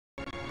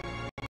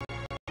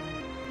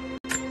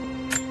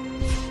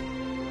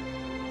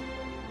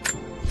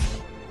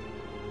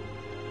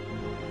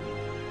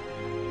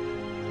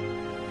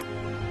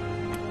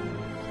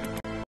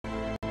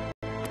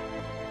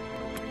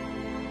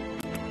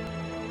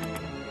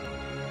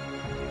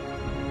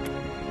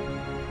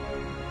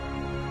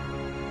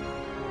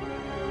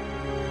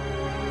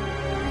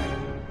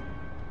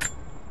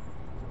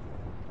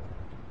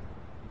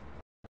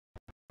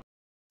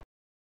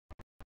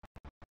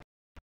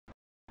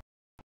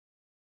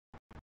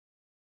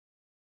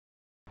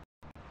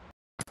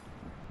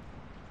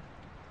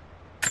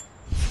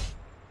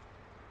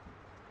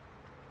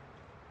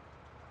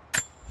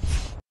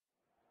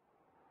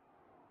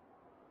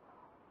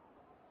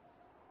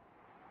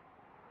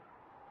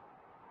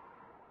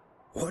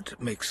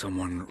What makes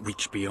someone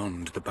reach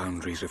beyond the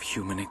boundaries of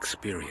human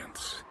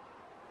experience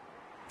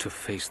to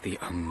face the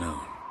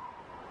unknown?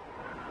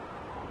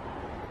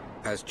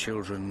 As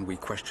children, we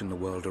question the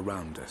world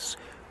around us.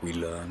 We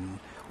learn,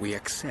 we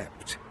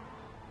accept,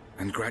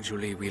 and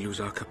gradually we lose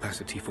our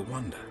capacity for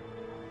wonder.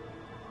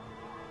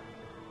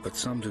 But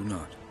some do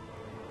not.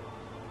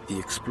 The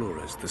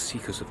explorers, the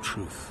seekers of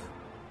truth.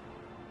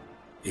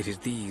 It is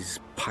these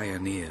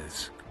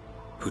pioneers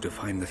who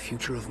define the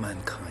future of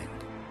mankind.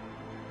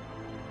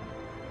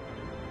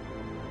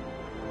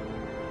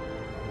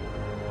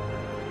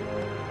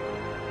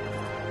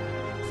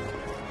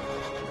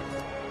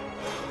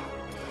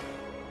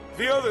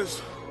 The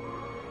others,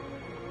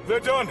 they're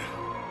done.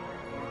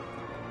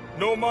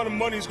 No amount of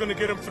money's gonna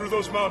get them through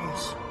those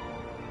mountains.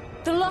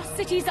 The lost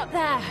city's up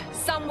there,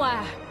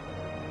 somewhere.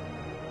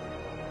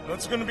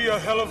 That's gonna be a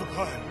hell of a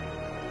climb.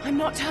 I'm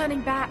not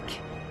turning back.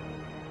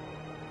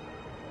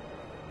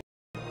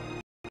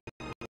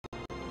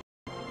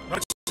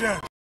 Not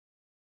yet.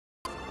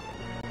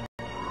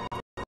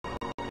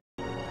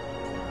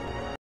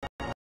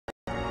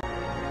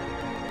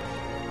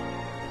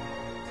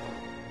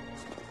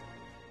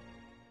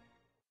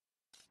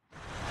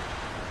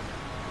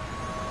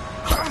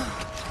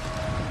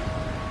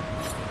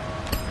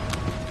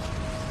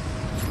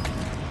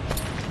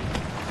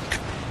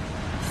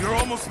 You're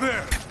almost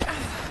there.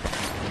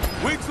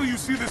 Wait till you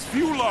see this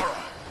view, Lara.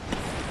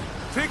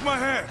 Take my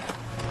hand.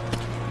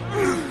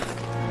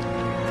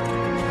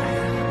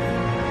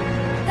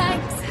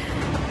 Thanks.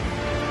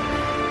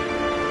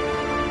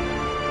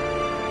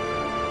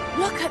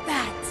 Look at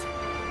that.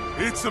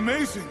 It's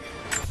amazing.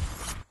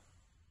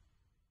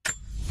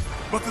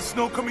 But the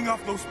snow coming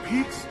off those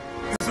peaks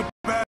is a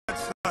bad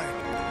sign.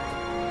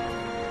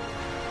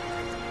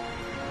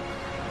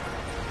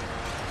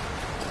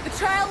 The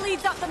trail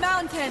leads up the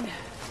mountain.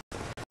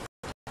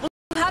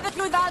 We'll have it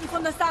through that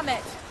from the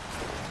summit.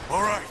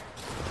 All right,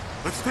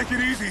 let's take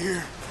it easy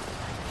here.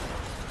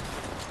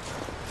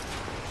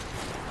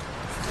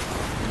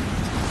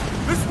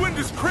 This wind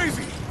is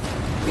crazy.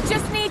 We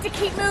just need to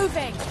keep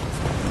moving.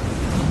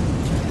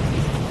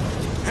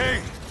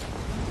 Hey,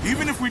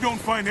 even if we don't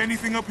find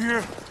anything up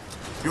here,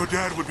 your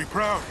dad would be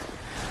proud.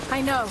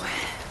 I know,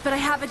 but I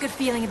have a good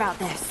feeling about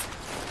this.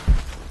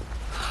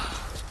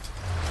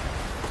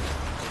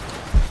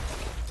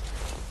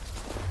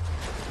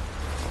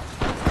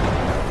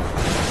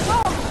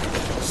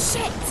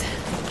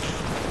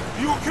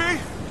 You okay?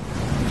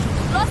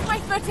 Lost my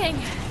footing.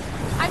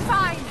 I'm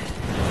fine.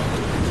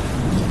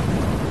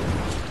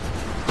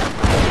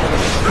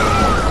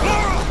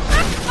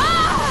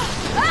 Lara!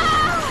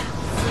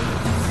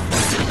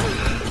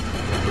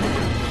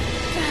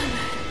 Damn,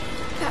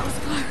 that was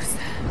close.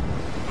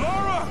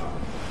 Lara!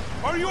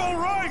 Are you all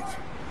right?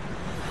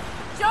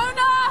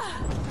 Jonah!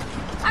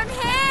 I'm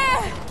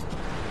here!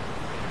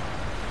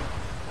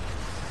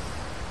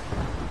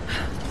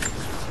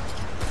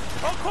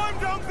 I'll climb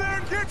down there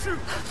and get you!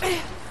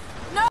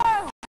 No!